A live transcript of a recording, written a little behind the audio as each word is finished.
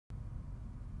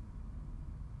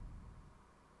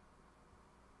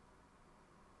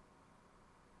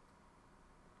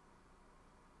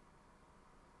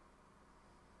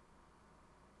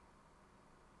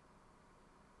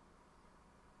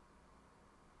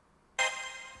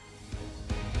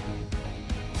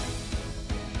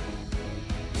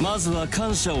まずは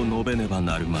感謝を述べねば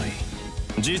なるまい。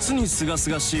実に清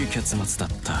々しい結末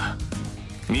だった。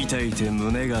見ていて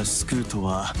胸がすくうと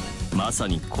はまさ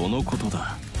にこのこと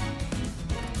だ。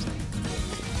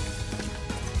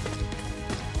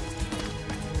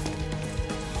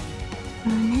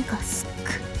胸がすく、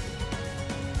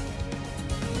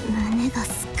胸が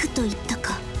すくと言った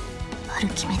か、アル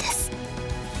キメデス。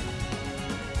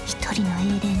一人の英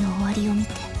霊の終わりを見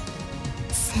て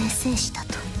清々した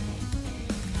と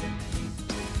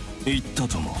言った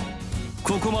とも。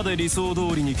ここまで理想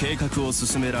通りに計画を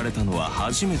進められたのは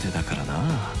初めてだからな。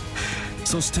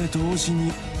そして同時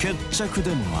に決着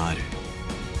でもある。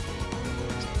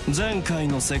前回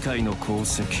の世界の功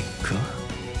績か。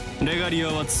レガリア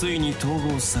はついに統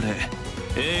合され、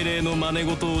英霊の真似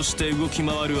事をして動き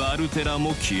回るアルテラ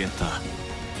も消えた。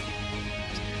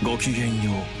ごきげん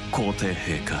よう皇帝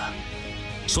陛下。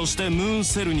そしてムーン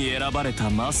セルに選ばれた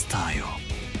マスターよ。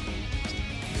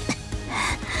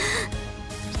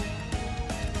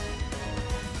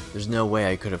There's no way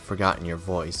I could have forgotten your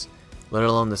voice, let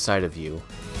alone the sight of you.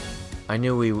 I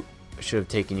knew we should have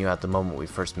taken you out the moment we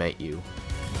first met you.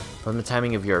 From the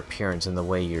timing of your appearance and the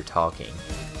way you're talking,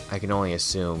 I can only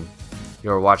assume you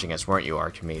were watching us, weren't you,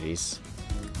 Archimedes?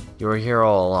 You were here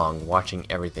all along, watching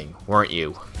everything, weren't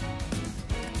you?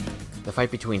 The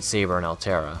fight between Saber and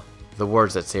Altera, the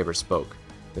words that Saber spoke,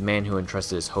 the man who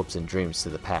entrusted his hopes and dreams to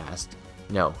the past,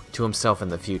 no, to himself in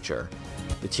the future,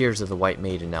 the tears of the White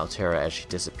Maiden Altera as she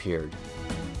disappeared.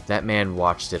 That man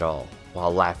watched it all,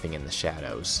 while laughing in the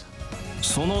shadows.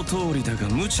 その通りだが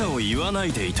無茶を言わな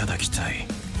いでいただきたい。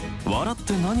笑っ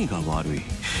て何が悪い。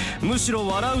むしろ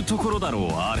笑うところだろ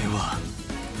う、あれは。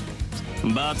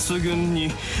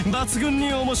抜群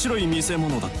に面白い見せ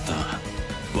物だった。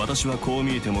私はこう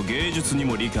見えても芸術に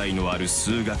も理解のある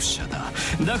数学者だ。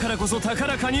だからこそ高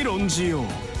らかに論じよ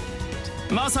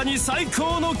う。まさに最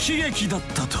高の喜劇だっ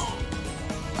たと。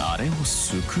あれを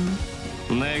救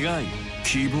う願い、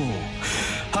希望、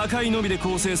破壊のみで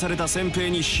構成された戦兵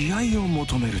に悲哀を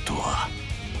求めるとは。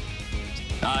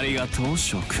ありがとう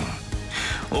諸君。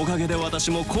おかげで私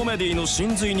もコメディの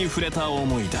真髄に触れた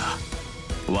思いだ。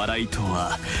笑いと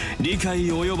は理解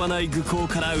及ばない愚行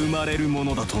から生まれるも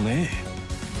のだとね。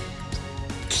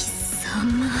貴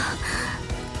様。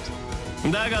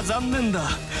だが残念だ。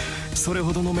それ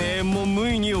ほどの名演も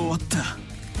無意に終わった。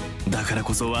だから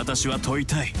こそ私は問い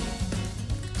たい。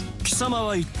貴様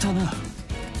は言ったな。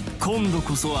今度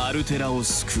こそアルテラを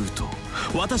救うと、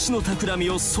私の企み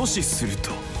を阻止する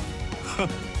と。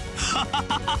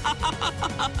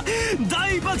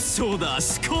大爆笑だ。思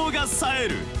考が冴え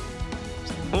る。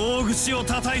大口を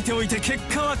叩いておいて結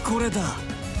果はこれだ。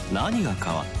何が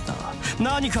変わった？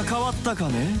何か変わったか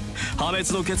ね。破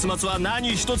滅の結末は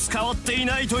何一つ変わってい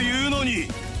ないというのに。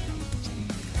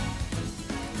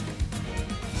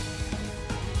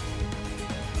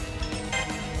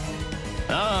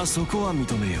ああ、そこは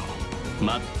認めよう。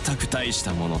全く大し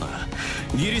たものだ。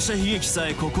ギリシャ悲劇さ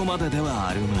えここまででは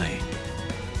あるまい。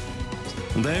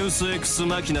デウス・エクス・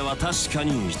マキナは確か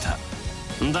にいた。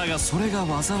だがそれが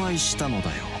災いしたの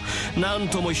だよ。なん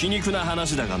とも皮肉な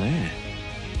話だがね。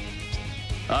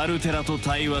アルテラと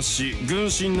対話し軍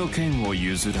神の剣を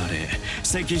譲られ、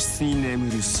石室に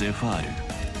眠るセファール、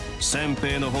戦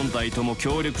兵の本体とも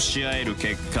協力し合える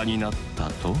結果になった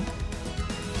と。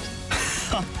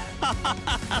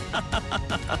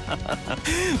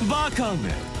バカ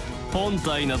め。本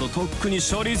体などとっくに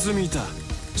処理済みだ。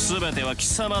全ては貴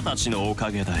様たちのおか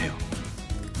げだよ。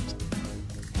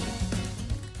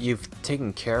You've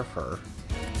taken care of her.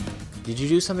 Did you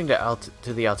do something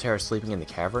to the Altera sleeping in the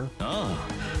cavern? あ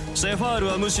あ、セファール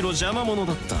はむしろ邪魔者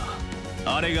だっ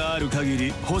た。あれがある限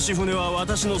り星船は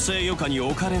私の制御下に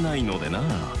置かれないのでな。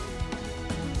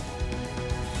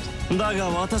だが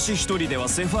私一人では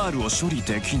セファールを処理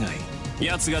できない。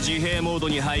奴が自閉モード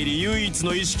に入り唯一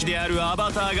の意識であるア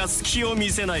バターが隙を見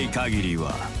せない限り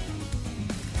は。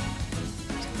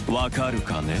わかる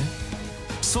かね。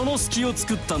その隙を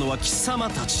作ったのは貴様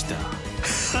たちだ。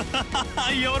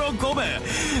喜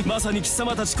べ。まさに貴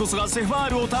様たちこそがセファ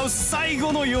ールを倒す最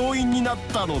後の要因になっ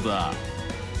たのだ。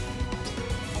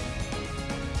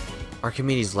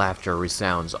Archimedes' laughter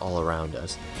resounds all around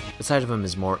us. The sight of him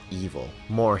is more evil,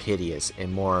 more hideous,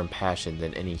 and more impassioned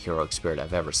than any heroic spirit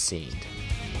I've ever seen.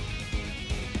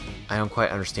 I don't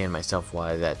quite understand myself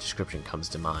why that description comes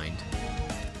to mind.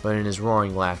 But in his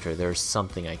roaring laughter, there is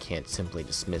something I can't simply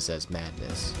dismiss as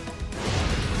madness.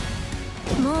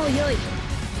 もうよい。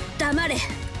黙れ。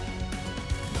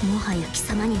もはや貴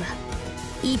様には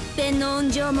一片の温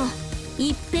情も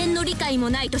一片の理解も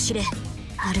ないと知れ、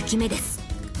アルキメデス。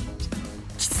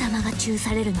貴様が誅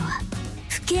されるのは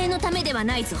不敬のためでは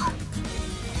ないぞ。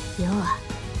世は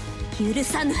許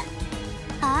さぬ。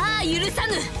ああ許さ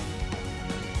ぬ。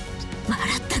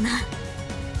笑ったな。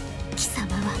貴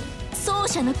様は奏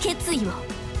者の決意を、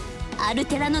アル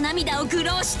テラの涙を愚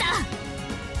弄した。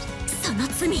その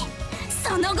罪、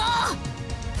その後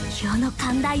世の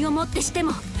寛大をもってして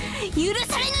も許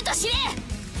されぬと知れ。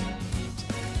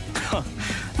はっ、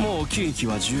もう喜劇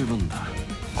は十分だ。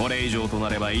これ以上とな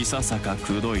ればいささか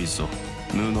くどいぞ、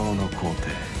無能の皇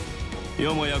帝。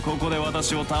よもやここで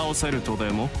私を倒せるとで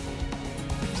も？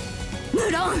無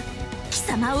論貴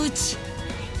様を討ち、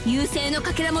優勢の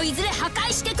かけらもいずれ破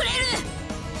壊してくれ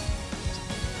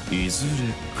る。いずれ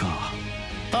か。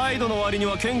態度の割に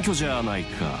は謙虚じゃない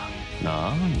か。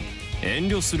なに遠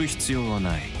慮する必要は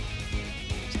ない。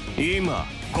今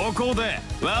ここで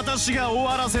私が終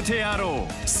わらせてやろ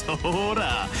う。そ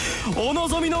らお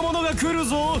望みの者が来る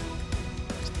ぞ。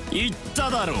言った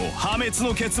だろう、破滅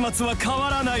の結末は変わ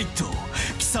らないと。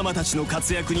貴様たちの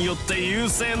活躍によって優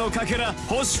勢のかけら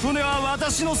星船は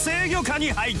私の制御下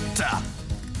に入った。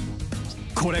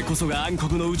これこそが暗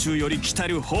黒の宇宙より来た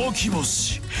るほうき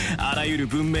星、あらゆる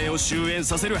文明を終焉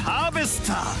させるハーベス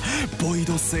ター、ボイ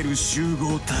ドセル集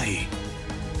合体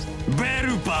ベ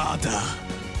ルバーだ。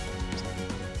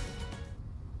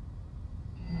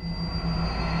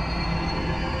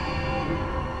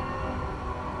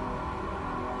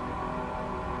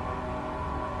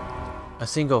A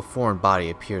single foreign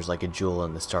body appears like a jewel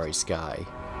in the starry sky.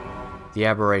 The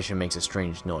aberration makes a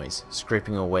strange noise,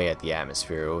 scraping away at the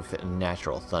atmosphere with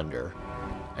unnatural thunder.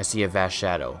 I see a vast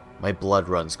shadow. My blood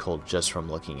runs cold just from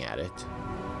looking at it.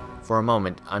 For a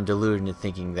moment, I'm deluded into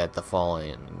thinking that the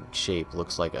falling shape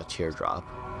looks like a teardrop.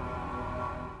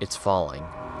 It's falling.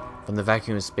 From the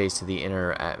vacuum of space to the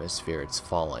inner atmosphere, it's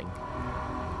falling.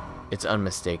 It's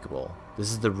unmistakable.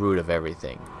 This is the root of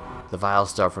everything. The vile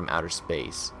star from outer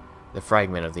space. The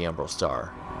fragment of the Umbral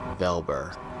star.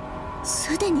 Velber.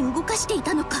 すでに動かしてい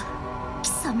たのか、貴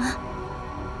様。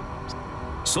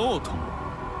そうとも。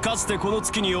かつてこの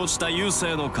月に落ちた優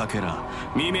勢のかけら、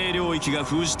未明領域が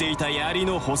封じていた槍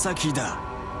の穂先だ。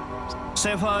シ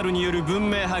ェファールによる文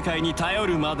明破壊に頼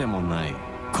るまでもない。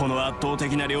この圧倒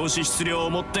的な量子質量を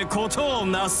もって事を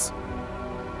なす。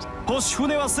星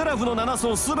船はセラフの7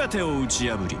層全てを打ち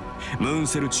破り、ムーン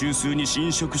セル中枢に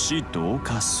侵食し同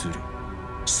化する。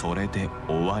それで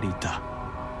終わりだ。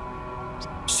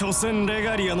所詮レ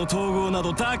ガリアの統合な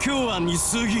ど妥協案に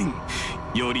過ぎん。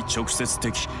より直接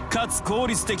的かつ効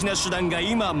率的な手段が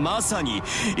今まさに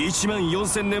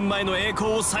14000年前の栄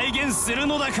光を再現する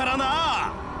のだから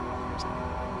な。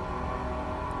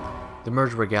 The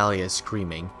merged regalia is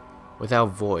screaming.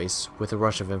 Without voice, with a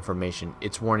rush of information,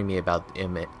 it's warning me about the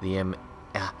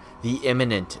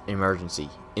imminent emergency,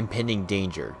 impending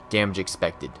danger, damage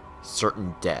expected,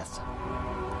 certain death.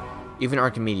 Even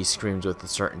Archimedes screams with the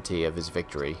certainty of his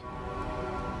victory.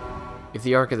 If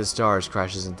the arc of the stars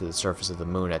crashes into the surface of the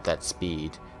moon at that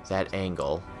speed, that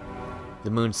angle, the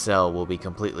moon cell will be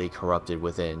completely corrupted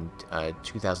within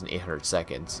 2,800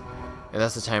 seconds, and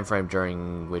that's the time frame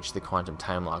during which the quantum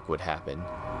time lock would happen.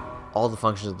 All the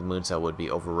functions of the moon cell would be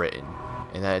overwritten,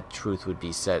 and that truth would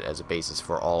be set as a basis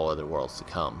for all other worlds to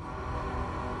come.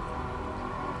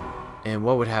 And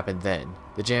what would happen then?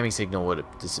 The jamming signal would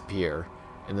disappear,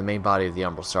 and the main body of the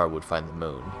Umbral star would find the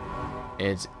moon. In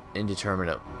its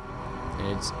interminable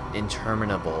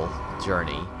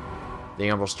journey, the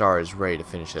Umbral star is ready to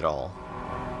finish it all.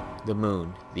 The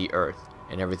moon, the earth,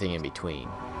 and everything in between.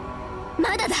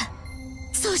 まだだ、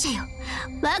奏者よ、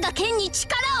我が剣に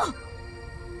力を。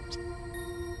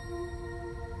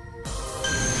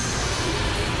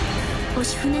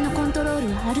星船のコントロー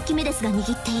ルはアルキメデスが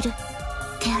握っている。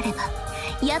であれば、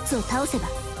奴を倒せば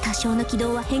多少の軌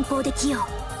道は変更できよう。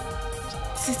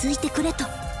続いてくれと、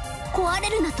壊れ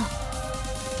るなと。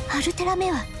アルテラメ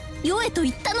は世へと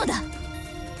言ったのだ。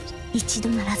一度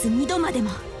ならず二度までも。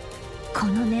こ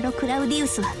のネロ・クラウディウ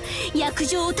スは約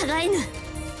定をたがえぬ。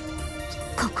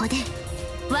ここで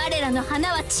我らの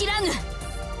花は散らぬ。こ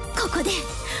こで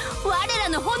我ら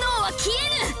の炎は消え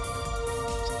ぬ。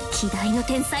希代の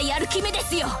天才アルキメデ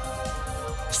スよ、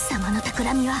貴様の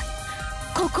企みは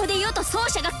ここで世と奏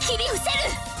者が切り伏せる。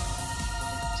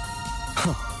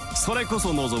はっ、それこ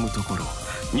そ望むところ。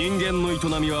人間の営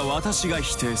みは私が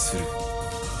否定する。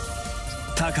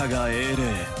たかが英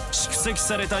霊、蓄積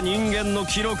された人間の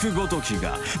記録ごとき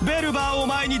がベルバーを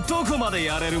前にどこまで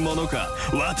やれるものか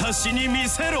私に見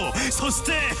せろ。そし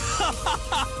て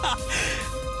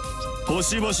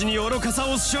星々に愚かさ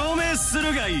を証明す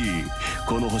るがいい。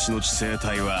この星の地生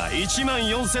態は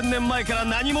14000年前から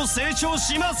何も成長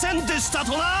しませんでした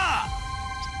とな。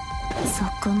そ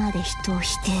こまで人を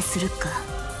否定するか。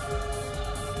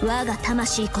我が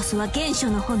魂こそは原初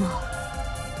の炎、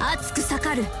熱く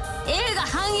盛る栄が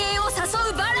繁栄を誘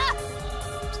うバラ。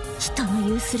人の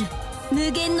有する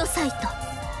無限の才と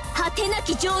果てな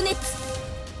き情熱、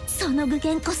その具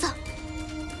現こそ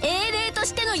英霊と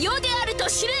しての世であると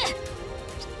知れ。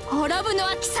滅ぶの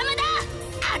は貴様だ、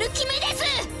アルキメデス。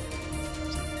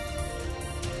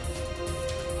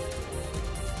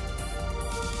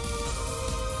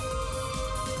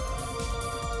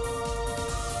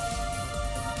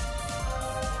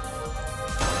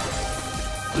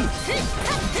天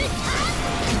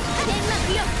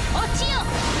幕よ落ちよ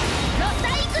ロサ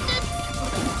イクス。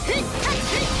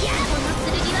やこの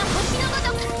剣は星のごと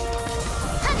く。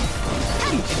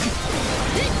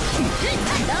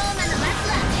ローマの幕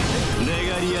はレ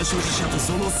ガリア所持者と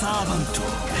そのサーバント、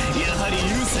やはり優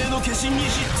勢の化身に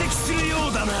匹敵するよ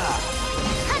うだな。た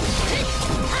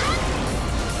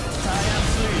や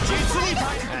すい実に高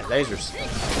い。Lasers. 燃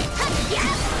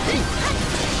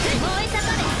え盛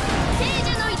れ聖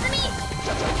女の泉。不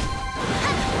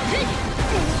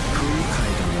愉快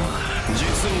だな、実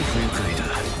に不愉快だ。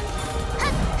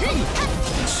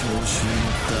調子に乗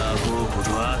ったアホほど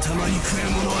頭にくる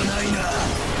ものはないな。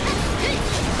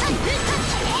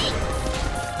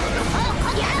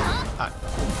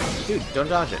Dude, don't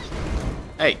dodge it.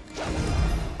 Hey,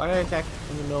 why did I attack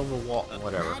in the middle of a wall?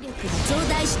 Whatever. 魔力が増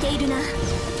大しているな。よ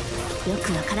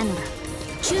くわからぬが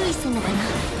注意せねばな。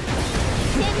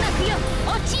天幕よ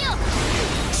落ちよ。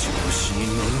調子に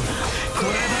乗るな、これ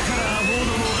だからアホど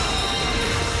もは。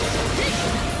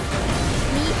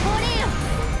見惚れよ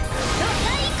ロサ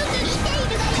イクス。見てい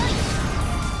るがよい。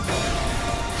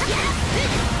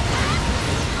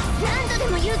何度で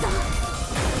も言うぞ。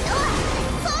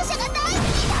奏者が大好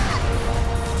きだ。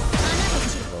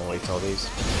I'll wait till these.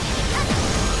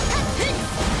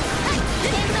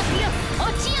 天幕よ落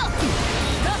ちよ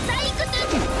ロサイクス。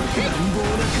乱暴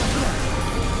な数だ。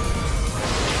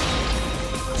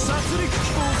殺戮機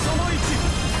構その1。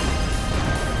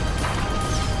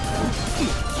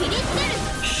切りつける。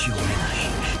読めな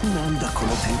い。なんだこの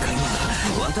展開は。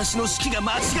私の指揮が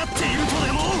間違っていると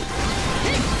でも。ま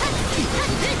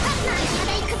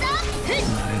だ行くぞ。慣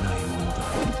れないものだ、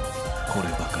これ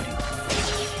ばかり。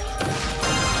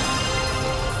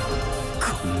こ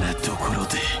んなところ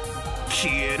で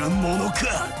消えるものか。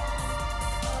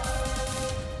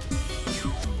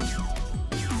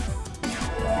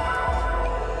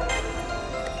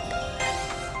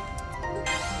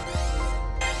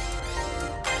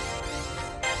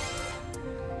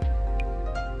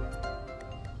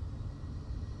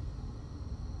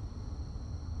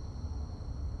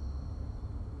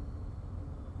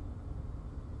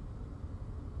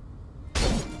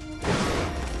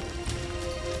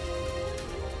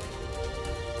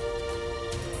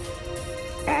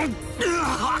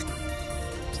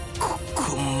こ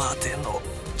こまでの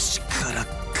力か。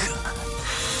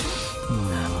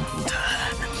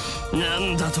な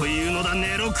んだというのだ、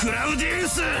ネロ・クラウディウ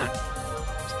ス。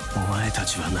お前た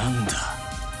ちはなんだ、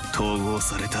統合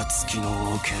された月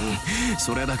の王権、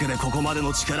それだけでここまで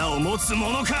の力を持つも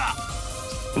のか。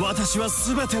私は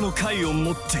全ての解を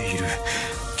持っている。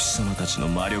貴様たちの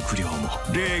魔力量も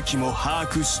霊気も把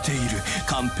握している。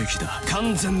完璧だ、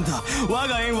完全だ。我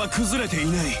が縁は崩れてい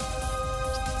ない。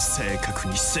正確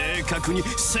に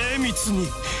精密に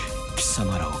貴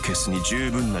様らを消すに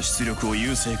十分な出力を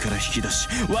優勢から引き出し、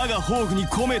我が宝具に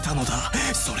込めたのだ。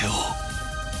それを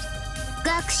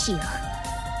学士よ、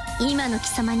今の貴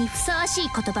様にふさわしい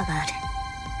言葉がある。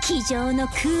机上の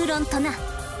空論とな。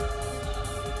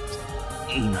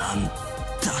なんだ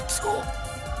と。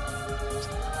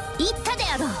言ったで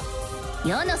あろう。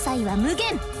世の才は無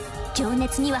限、情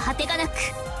熱には果てがなく、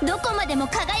どこまでも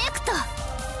輝くと。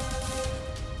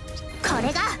こ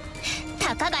れが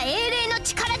たかが英霊の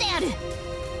力である。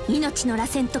命の螺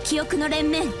旋と記憶の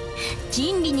連綿、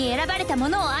人類に選ばれたも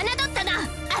のを侮ったな、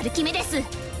アルキメデス。な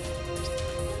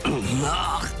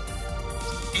あ、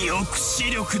抑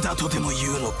止力だとでも言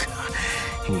うのか。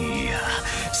いや、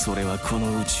それはこ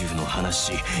の宇宙の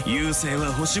話。優勢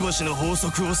は星々の法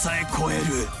則をさえ超え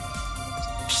る。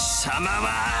貴様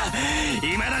は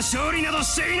未だ勝利など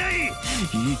していない。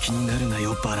いい気になるな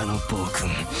よ、バラの暴君。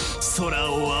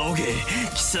空を仰げ、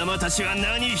貴様たちは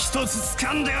何一つ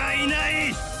掴んではいな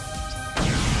い。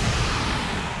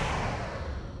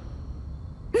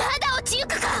まだ落ちゆ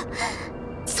くか。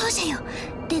そうじゃよ、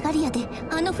レガリアで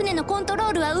あの船のコントロ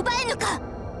ールは奪えぬか。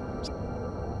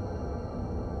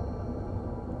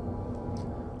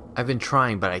I've been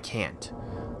trying, but I can't.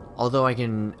 Although I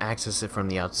can access it from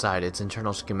the outside, its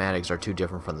internal schematics are too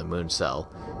different from the moon cell,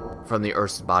 from the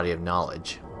Earth's body of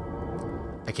knowledge.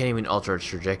 I can't even alter its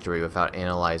trajectory without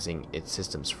analyzing its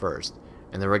systems first.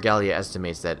 and the Regalia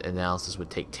estimates that analysis would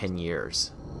take 10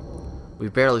 years.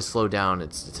 We've barely slowed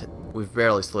its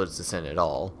descent at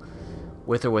all.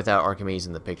 With or without Archimedes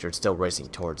in the picture, it's still racing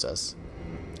towards us.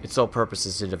 Its sole purpose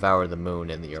is to devour the moon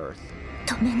and the Earth.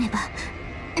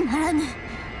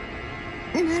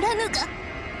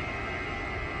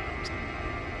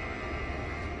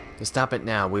 To stop it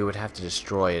now, we would have to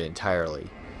destroy it entirely.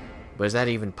 But is that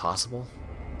even possible?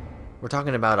 We're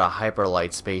talking about a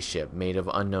hyperlight spaceship made of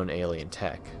unknown alien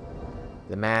tech.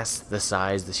 The mass, the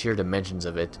size, the sheer dimensions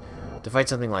of it, to fight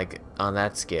something like on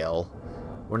that scale,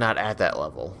 we're not at that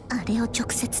level.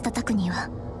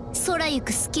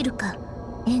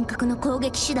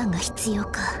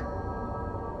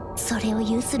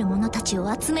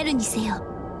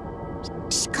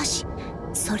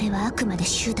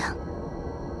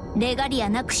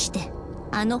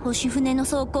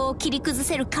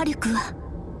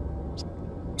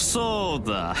そう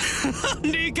だ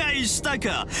理解した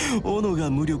か。斧が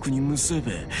無力にむせ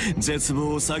べ絶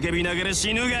望を叫びながら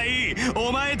死ぬがいい。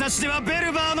お前たちではベ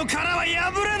ルバーの殻は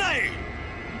破れない。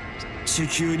地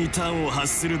球に端を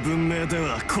発する文明で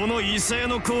はこの異星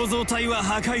の構造体は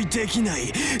破壊できな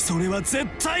い。それは絶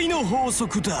対の法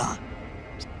則だ。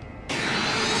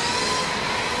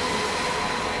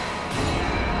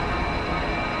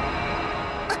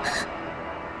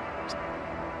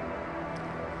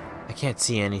I can't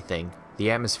see anything. The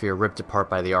atmosphere, ripped apart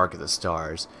by the arc of the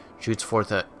stars, shoots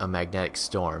forth a magnetic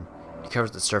storm. It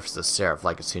covers the surface of Seraph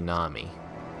like a tsunami.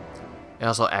 It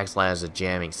also acts as a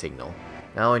jamming signal.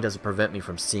 Not only does it prevent me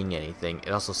from seeing anything, it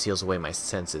also seals away my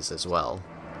senses as well.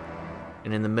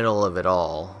 And in the middle of it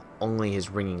all, only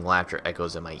his ringing laughter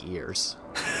echoes in my ears.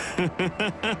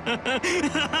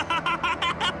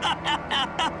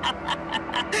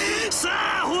 さ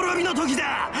あ滅びの時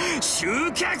だ。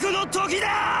集客の時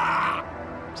だ。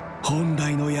本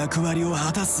来の役割を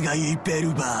果たすがいいベ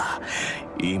ルバ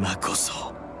ー。今こ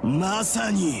そま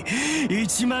さに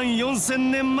14000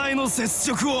年前の雪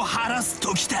辱を晴らす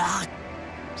時だ。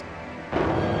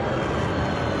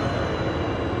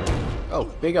Oh,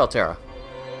 Big Altera.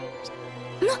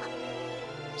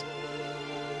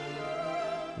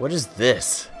 What is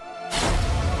this?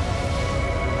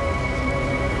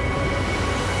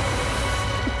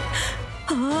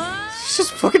 She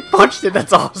just fucking punched it,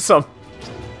 that's awesome!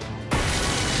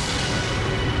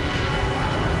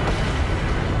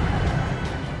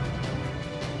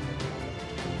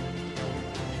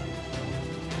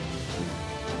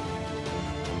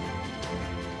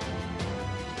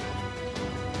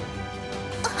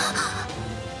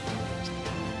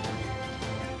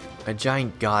 A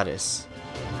giant goddess.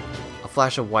 A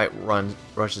flash of white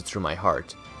rushes through my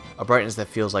heart. A brightness that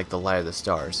feels like the light of the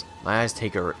stars. My eyes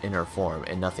take her in her form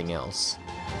and nothing else.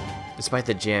 Despite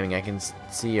the jamming, I can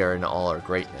see her in all her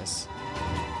greatness.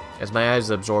 As my eyes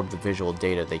absorb the visual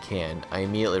data they can, I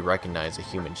immediately recognize a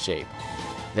human shape.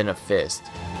 Then a fist.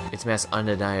 Its mass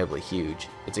undeniably huge.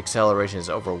 Its acceleration is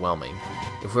overwhelming.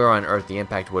 If we were on Earth, the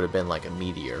impact would have been like a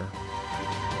meteor.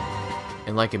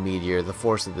 And like a meteor, the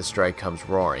force of the strike comes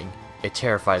roaring. It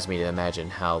terrifies me to imagine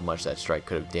how much that strike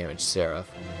could have damaged Seraph.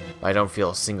 But I don't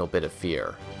feel a single bit of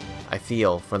fear. I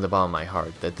feel, from the bottom of my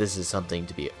heart, that this is something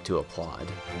to applaud.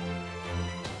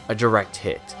 A direct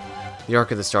hit. The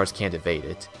arc of the stars can't evade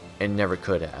it, and never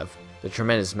could have. The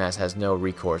tremendous mass has no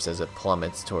recourse as it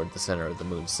plummets toward the center of the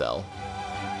moon cell.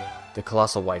 The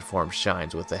colossal white form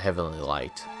shines with a heavenly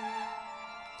light.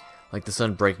 Like the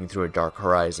sun breaking through a dark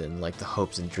horizon, like the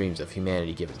hopes and dreams of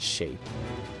humanity given shape.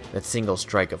 That single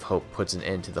strike of hope puts an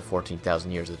end to the 14,000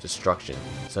 years of destruction,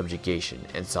 subjugation,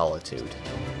 and solitude.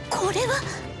 これは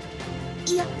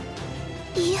いや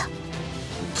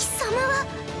貴様は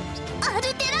ア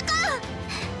ルテラか。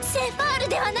セファール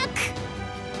ではなく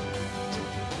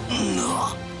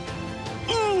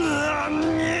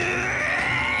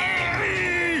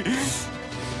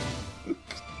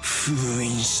封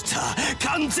印した。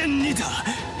完全にだ。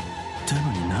だ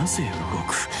のになぜ動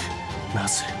く。な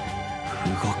ぜ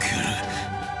動ける。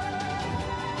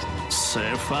セ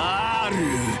ファール、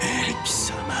貴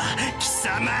様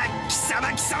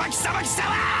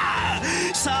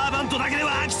サーバントだけで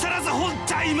は飽き足らず本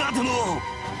体までも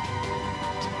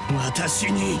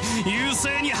私に優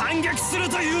勢に反逆する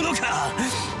というのか。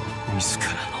自ら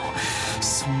の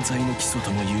存在の基礎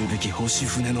とも言うべき星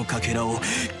船のかけらを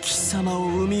貴様を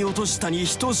生み落としたに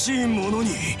等しいもの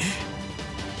に。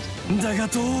だが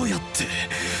どうやって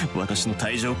私の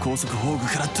帯状高速宝具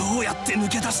からどうやって抜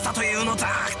け出したというのだ。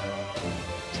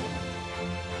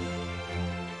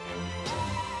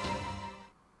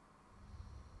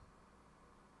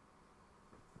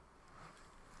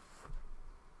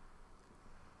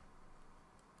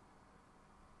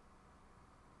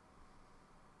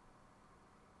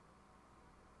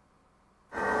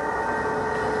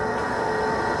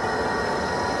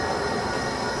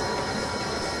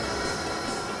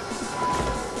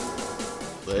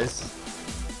Liz?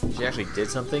 She actually did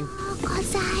something? ご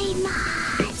ざいま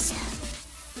す。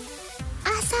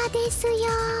朝ですよ。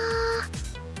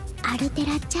アルテ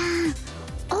ラちゃん、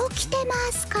起きてま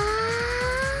すか？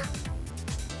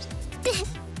って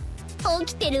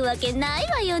起きてるわけない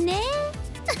わよね。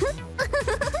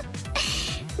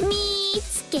見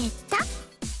つけた。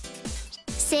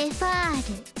セファー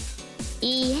ル。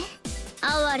いいえ、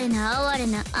哀れな哀れ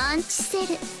なアンチセル。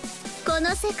こ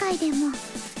の世界でも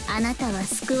あなたは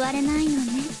救われないの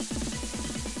ね。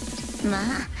まあ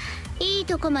いい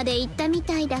とこまで行ったみ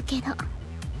たいだけど、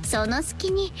その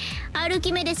隙にアル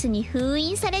キメデスに封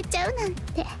印されちゃうなん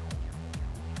て。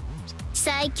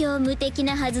最強無敵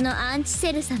なはずのアンチ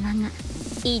セル様が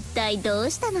一体どう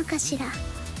したのかしら。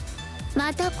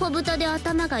また小豚で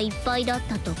頭がいっぱいだっ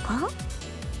たとか？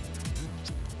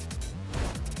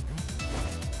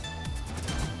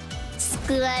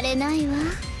救われないわ、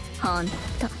ほんと。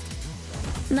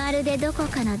まるでどこ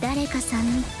かの誰かさん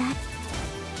みた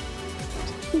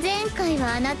い。前回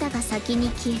はあなたが先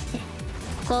に消えて、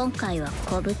今回は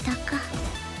小豚か。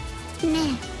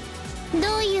ねえ、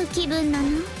どういう気分なの？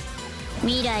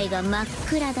未来が真っ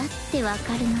暗だってわ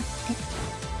かるのって。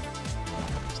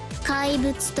怪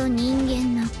物と人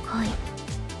間の恋、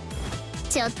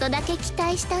ちょっとだけ期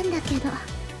待したんだけど、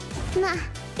まあ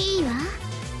いいわ。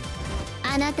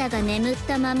あなたが眠っ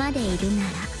たままでいるなら。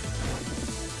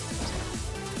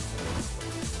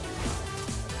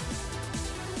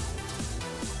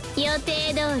予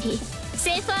定通り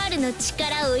セファールの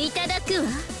力をいただくわ。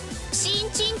新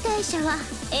陳代謝は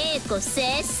栄枯盛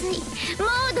衰、モ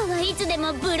ードはいつで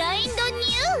もブラインドニ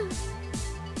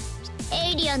ュー。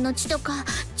エイリアンの血とか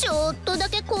ちょっとだ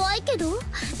け怖いけど、もう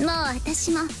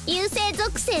私も優生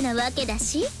属性なわけだ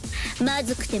し、ま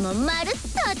ずくてもまるっと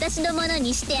私のもの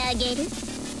にしてあげる。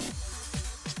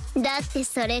だって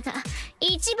それが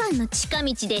一番の近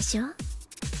道でしょ。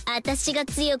私が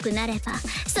強くなれば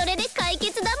それで解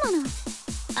決だもの。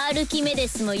アルキメデ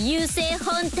スも優勢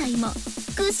本体も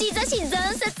串刺し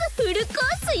惨殺フルコー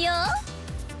スよ。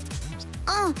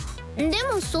あ、で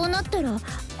もそうなったら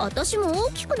私も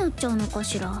大きくなっちゃうのか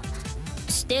しら。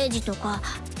ステージとか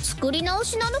作り直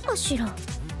しなのかしら。ま、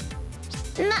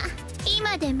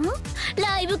今でも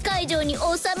ライブ会場に収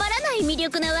まらない魅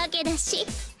力なわけだし、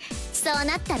そう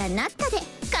なったらなったで考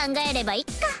えればいっ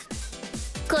か。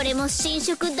これも新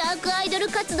色ダークアイドル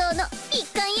活動の一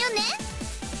環よね。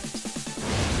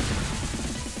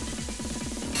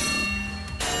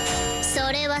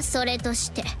それはそれとし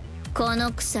て、こ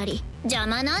の鎖邪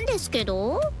魔なんですけ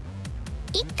ど。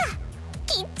いっか、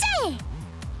切っちゃえ。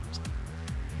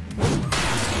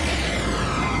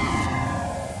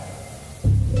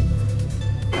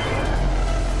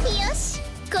よし、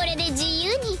これで自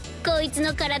由にこいつ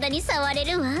の体に触れ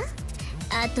るわ。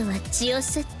あとは血を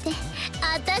吸って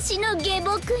私の下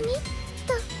僕に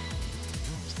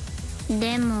と。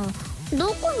でも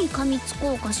どこに噛みつ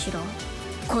こうかしら。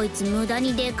こいつ無駄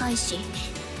にでかいし、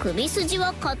首筋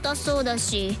は硬そうだ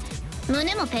し、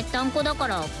胸もぺったんこだか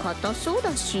ら硬そう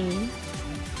だし。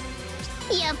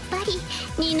やっぱり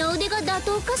二の腕が妥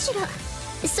当かしら。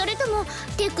それとも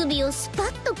手首をスパ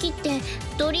ッと切って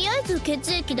とりあえず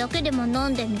血液だけでも飲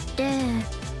んでみて。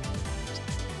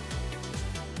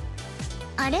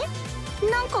あれ、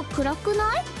なんか暗く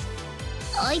ない？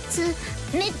あいつ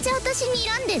めっちゃ私に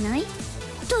睨んでない？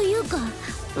というかも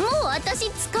う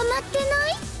私捕まってな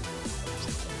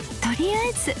い？とりあ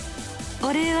えず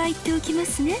お礼は言っておきま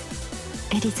すね、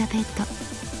エリザベート。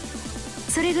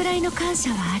それぐらいの感謝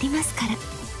はありますから。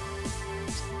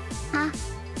あ、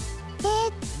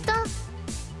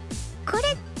こ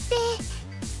れって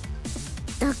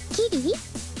ドッキリ？嫌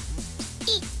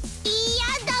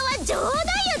だわ、冗談よ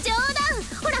冗談。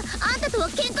ほら、あんたとは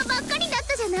喧嘩ばっかりだっ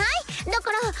たじゃない。だ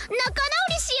から仲直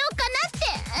りしようかなって。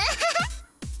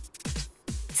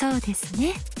そうです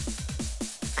ね、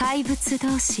怪物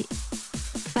同士、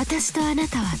私とあな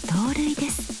たは同類で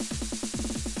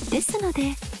す。ですの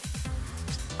で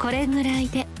これぐらい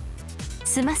で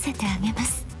済ませてあげま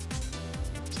す。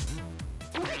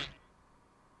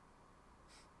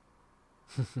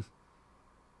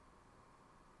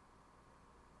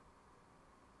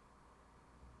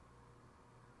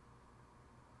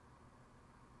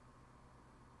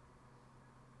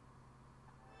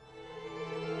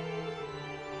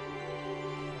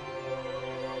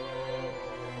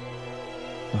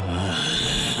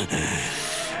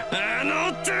あ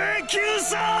の低級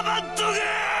サーバントが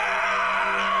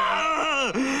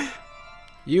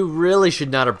You really should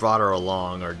not have brought her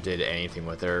along or did anything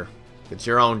with her. It's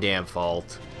your own damn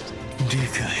fault. 理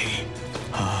解、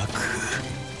把握。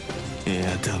い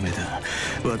や、ダメだ。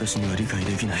私には理解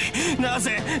できない。な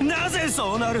ぜ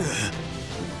そうなる？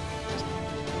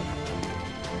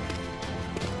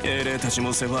英霊たち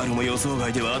もセファールも予想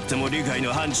外ではあっても理解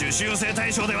の範疇修正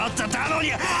対象ではあっただの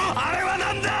に、あれは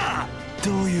なんだ。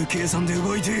どういう計算で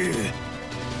動いている。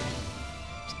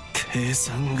計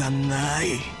算がな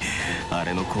い。あ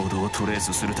れの行動をトレー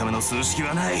スするための数式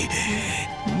はないの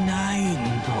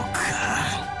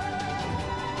か。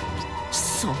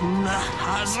そんな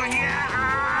はずが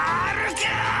あるか。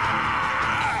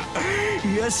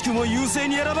いやしくも優勢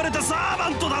に選ばれたサーバ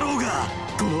ントだろうが、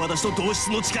この私と同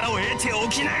質の力を得てお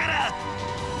きながら、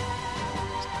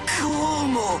こう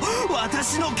も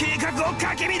私の計画を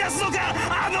かき乱すのか、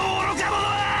あの愚か者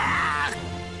は。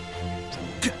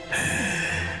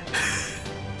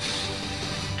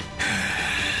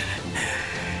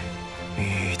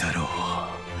いいだろ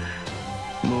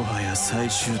う。もはや最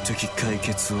終的解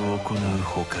決を行う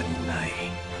ほかにない。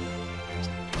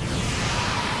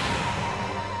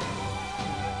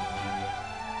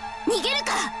逃げる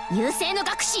か優勢の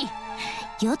学士。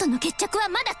世との決着は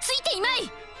まだついていま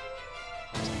い。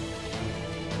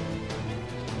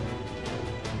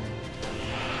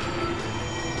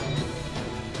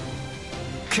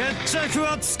決着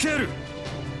はつける。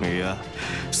いや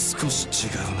少し違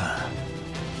うな。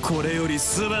これより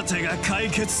全てが解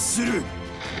決する。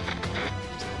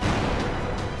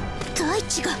大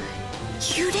地が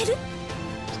揺れる。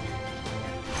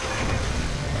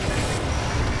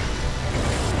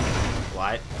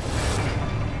What?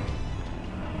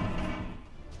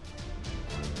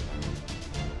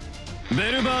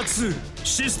 ベルバー2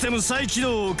システム再起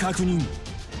動を確認。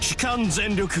機関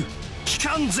全力、機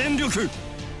関全力。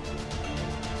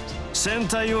船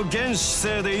体を現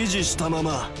姿勢で維持したま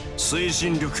ま推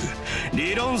進力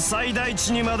理論最大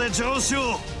値にまで上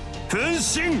昇。分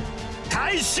身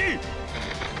開始。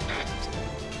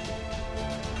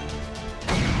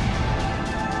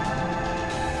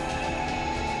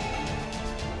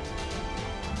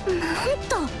なん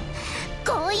と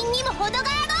強引にも程が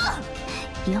あ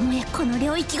ろう。よもやこの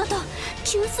領域ごと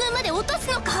中枢まで落とす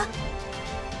のか。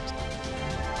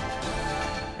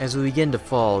 As we begin to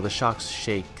fall, the shocks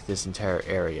shake this entire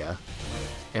area,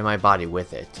 and my body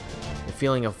with it. The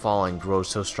feeling of falling grows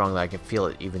so strong that I can feel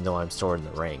it even though I'm stored in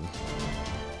the ring.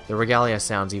 The regalia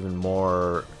sounds even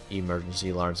more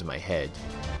emergency alarms in my head.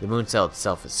 The moon cell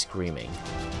itself is screaming.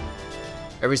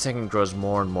 Every second grows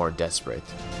more and more desperate.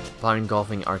 Upon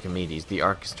engulfing Archimedes, the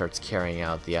Ark starts carrying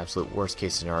out the absolute worst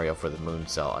case scenario for the moon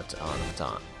cell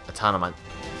autonomon.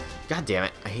 God damn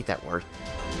it, I hate that word.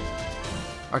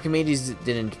 Archimedes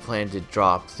didn't plan to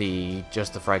drop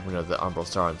just the fragment of the Umbral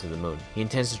star into the moon. He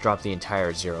intends to drop the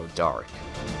entire Zero Dark.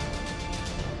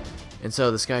 And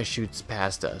so the sky shoots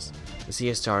past us. The sea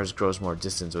of stars grows more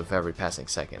distant with every passing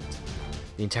second.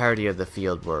 The entirety of the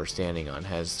field we're standing on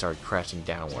has started crashing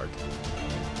downward.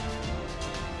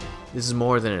 This is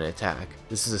more than an attack.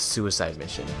 This is a suicide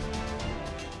mission.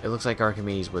 It looks like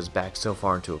Archimedes was backed so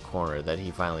far into a corner that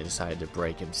he finally decided to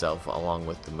break himself along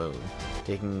with the moon,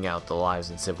 taking out the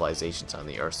lives and civilizations on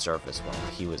the Earth's surface while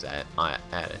he was at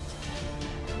it.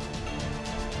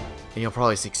 And he'll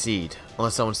probably succeed,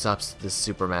 unless someone stops this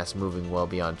supermass moving well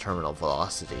beyond terminal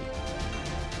velocity.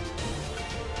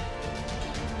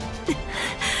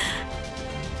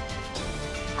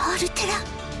 アルテ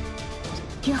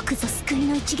ラ、よくぞ救い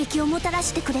の一撃をもたら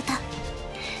してくれた。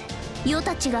世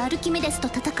たちがアルキメデスと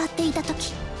戦っていた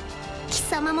時、貴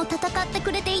様も戦って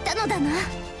くれていたのだな。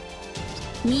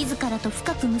自らと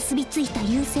深く結びついた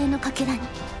優勢のかけらに、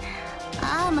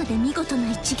ああまで見事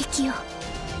な一撃を。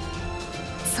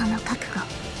その覚悟、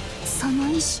その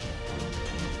意志、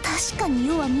確かに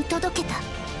世は見届けた。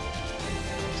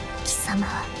貴様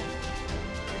は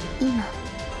今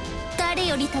誰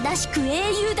より正しく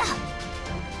英雄だ。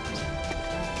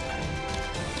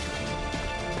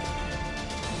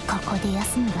ここで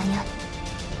休むがよい。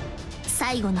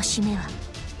最後の締めは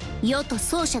世と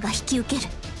奏者が引き受ける。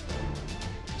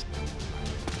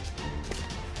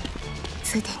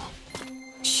すでに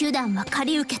手段は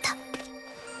借り受けた。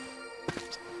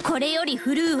これより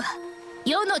振るうは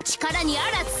世の力にあ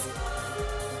らず。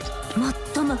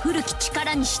最も古き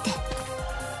力にして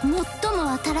最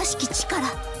も新しき力。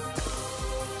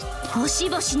星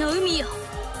々の海よ、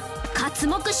刮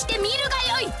目して見る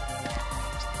がよい。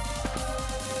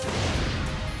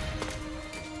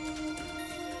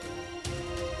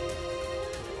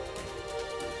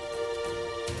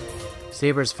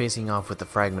Saber's facing off with the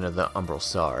fragment of the Umbral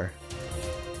star.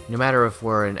 No matter if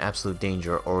we're in absolute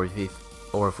danger or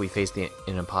if we face an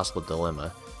impossible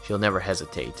dilemma, she'll never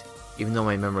hesitate. Even though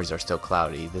my memories are still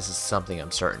cloudy, this is something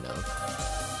I'm certain of.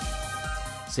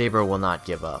 Saber will not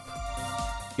give up.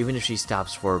 Even if she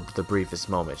stops for the briefest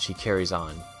moment, she carries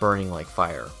on, burning like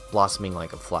fire, blossoming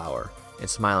like a flower, and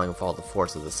smiling with all the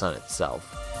force of the sun itself.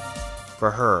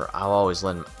 For her, I'll always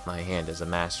lend my hand as a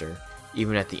master,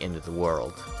 even at the end of the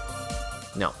world.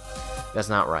 No, that's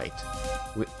not right.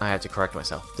 I have to correct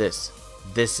myself. This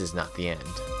is not the end.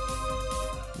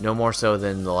 No more so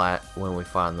than when we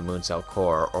fought on the Mooncell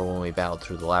core, or when we battled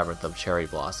through the labyrinth of cherry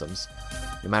blossoms.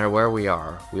 No matter where we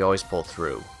are, we always pull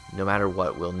through. No matter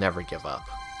what, we'll never give up.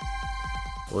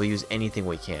 We'll use anything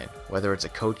we can, whether it's a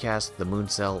codecast, the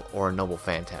Mooncell, or a noble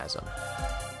phantasm.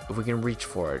 If we can reach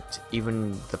for it,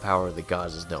 even the power of the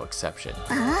gods is no exception.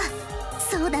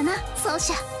 そうだな、奏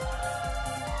者。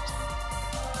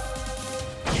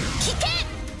聞け！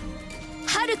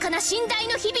遥かな神代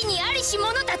の日々にありし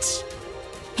者たち。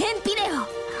ヘンピレ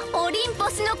オ、オリンポ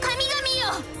スの神々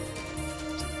よ。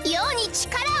世に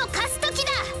力を貸す時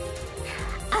だ。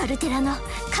アルテラの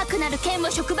かくなる剣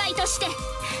を触媒として、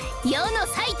世の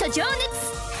才と情熱、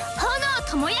炎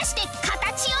と燃やして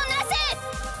形をな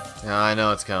せ。I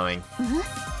know it's coming.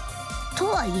 と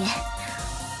はいえ、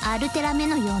アルテラ目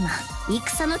のような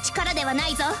戦の力ではな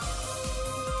いぞ。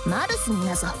マルスに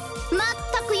なぞ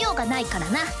全く用がないから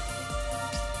な。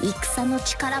戦の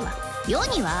力は世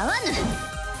には合わ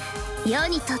ぬ。世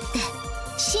にとって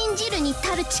信じるに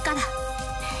足る力、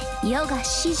世が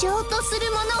至上とする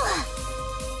ものは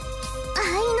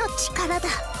愛の力だ。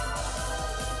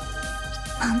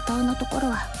本当のところ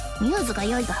はミューズが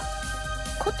良いが、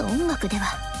こと音楽では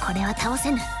これは倒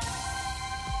せぬ。で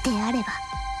あれば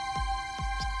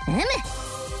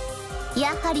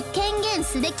やはり権限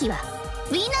すべきは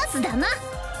ヴィナスだな。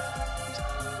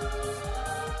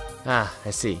Ah,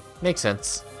 I see. Makes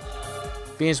sense.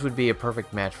 Venus would be a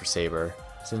perfect match for Saber,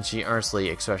 since she earnestly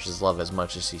expresses love as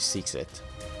much as she seeks it.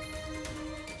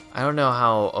 I don't know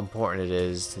how important it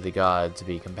is to the god to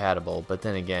be compatible, but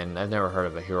then again, I've never heard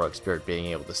of a heroic spirit being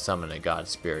able to summon a god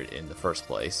spirit in the first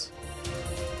place.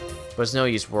 But it's no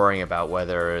use worrying about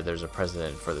whether there's a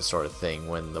precedent for this sort of thing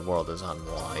when the world is on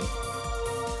the line.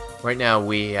 Right now,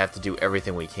 we have to do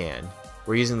everything we can.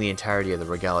 We're using the entirety of the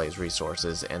Regalia's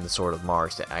resources and the Sword of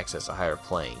Mars to access a higher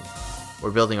plane.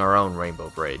 We're building our own Rainbow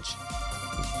Bridge.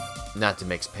 Not to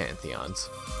mix pantheons.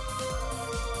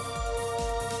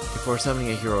 If we're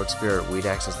summoning a heroic spirit, we'd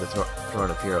access the Throne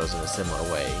of Heroes in a similar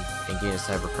way, and gain a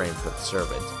cyber frame for the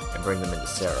servant, and bring them into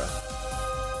Sarah.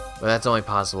 But that's only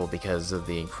possible because of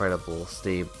the incredibly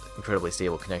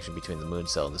stable connection between the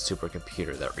Mooncell and the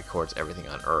supercomputer that records everything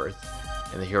on Earth,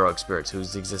 and the heroic spirits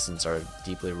whose existence are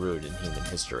deeply rooted in human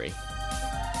history.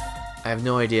 I have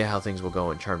no idea how things will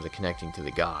go in terms of connecting to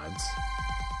the gods,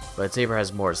 but Saber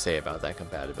has more to say about that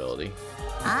compatibility.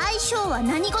 相性は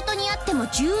何事にあっても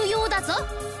重要だぞ、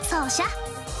奏者。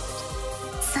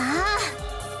さあ、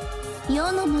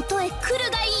世のもとへ来る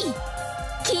がいい、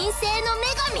金星の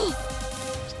女神。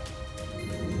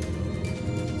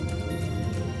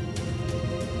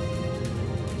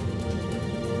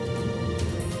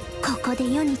ここ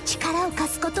で世に力を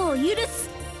貸すことを許す。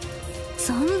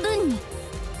存分に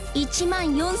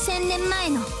14000年前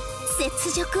の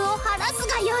雪辱を晴らす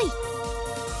がよい。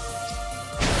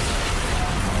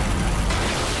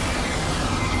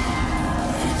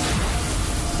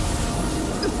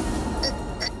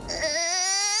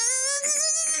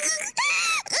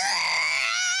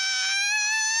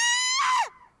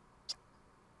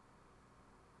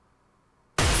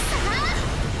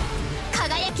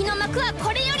輝きの幕は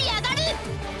これより上がる。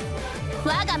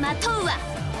我がまとうは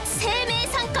生命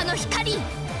参加の光、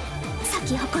咲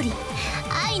き誇り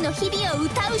愛の日々を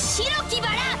歌う白きバ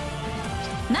ラ。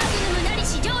マグヌムなり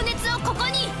し情熱をここ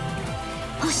に、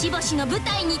星々の舞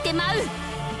台にて舞う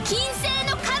金星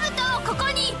の兜をこ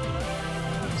こに。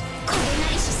これ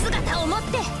なりし姿をもっ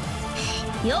て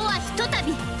世はひとた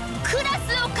びクラ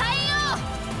スを変えよ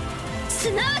う。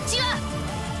すなわちは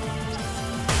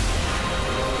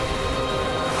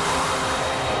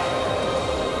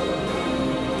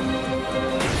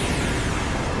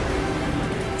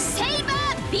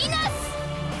ヴィナス、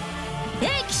英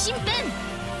気身辺、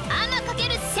アマかけ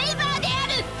るセイバーであ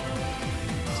る。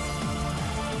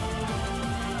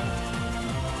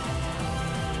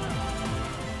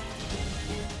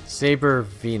Saber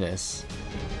Venus.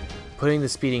 Putting the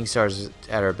speeding stars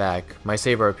at her back, my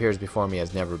saber appears before me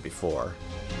as never before.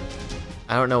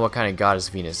 I don't know what kind of goddess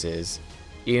Venus is.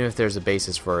 Even if there's a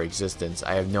basis for her existence,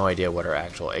 I have no idea what her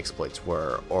actual exploits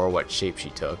were, or what shape she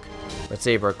took. But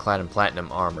Saber, clad in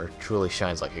platinum armor, truly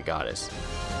shines like a goddess.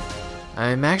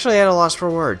 I'm actually at a loss for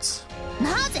words.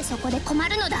 なぜそこで困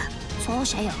るのだ、奏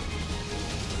者よ。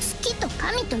月と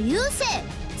神と優勢、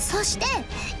そして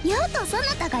世とそ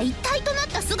なたが一体となっ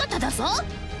た姿だぞ。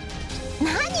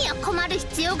何を困る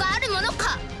必要があるもの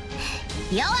か。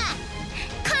世は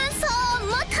感想を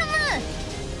求む。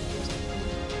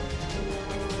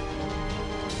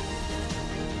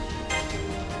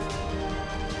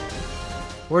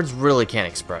Words really can't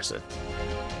express it.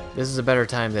 This is a better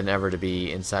time than ever to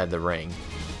be inside the ring.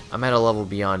 I'm at a level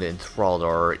beyond enthralled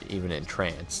or even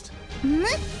entranced.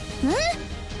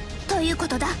 というこ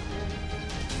とだ。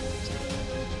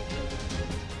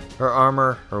 Her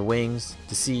armor, her wings,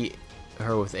 to see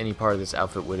her with any part of this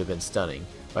outfit would have been stunning,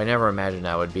 but I never imagined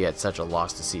I would be at such a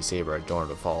loss to see Saber adorned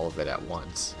with all of it at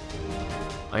once.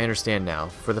 I understand now,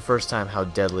 for the first time, how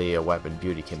deadly a weapon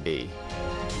beauty can be.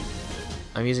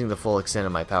 I'm using the full extent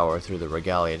of my power through the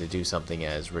regalia to do something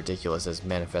as ridiculous as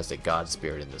manifested God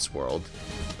spirit in this world,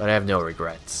 but I have no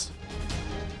regrets.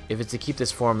 If it's to keep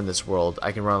this form in this world,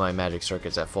 I can run my magic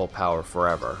circuits at full power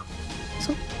forever.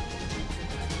 So, I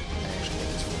actually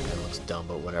think this one kind of looks dumb,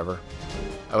 but whatever.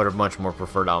 I would have much more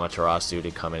preferred Amaterasu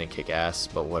to come in and kick ass,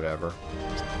 but whatever.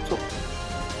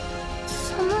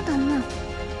 そのだな。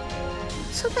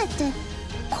すべて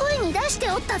声に出して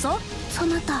おったぞ、そ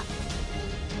なた。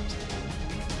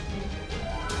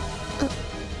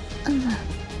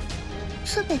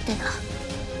すべてだ。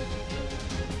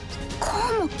こ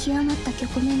うも極まった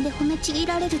局面で褒めちぎ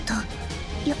られると、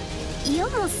世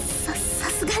もさ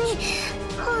すがに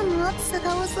頬の熱さ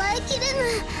が抑えきれぬ。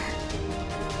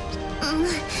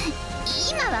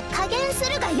今は加減す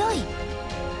るがよい。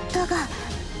だが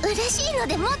嬉しいの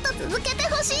でもっと続けて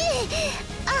ほしい。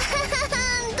あはは、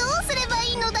どうすれば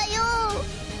いいのだよ。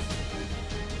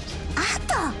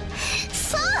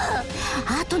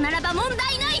あとならば問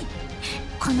題ない。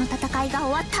この戦いが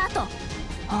終わった後、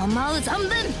思う存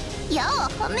分世を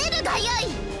褒めるがよい。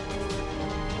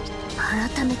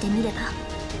改めて見れば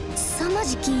凄ま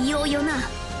じき異様よな、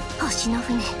星の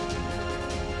船。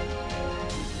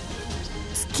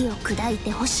月を砕い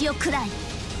て星を喰らい、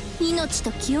命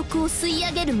と記憶を吸い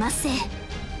上げる魔性。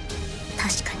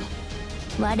確かに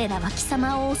我らは貴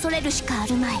様を恐れるしかあ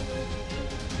るまい。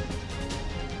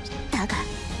だが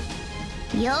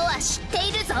世は知って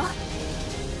いるぞ。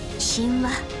神話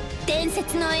伝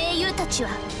説の英雄たちは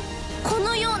こ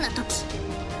のような時、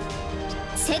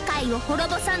世界を滅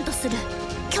ぼさんとする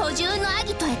巨獣のア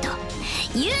ギトへと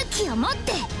勇気を持っ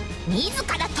て自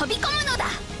ら飛び込むのだ。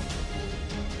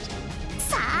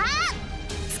さあ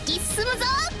突き進む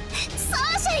ぞ。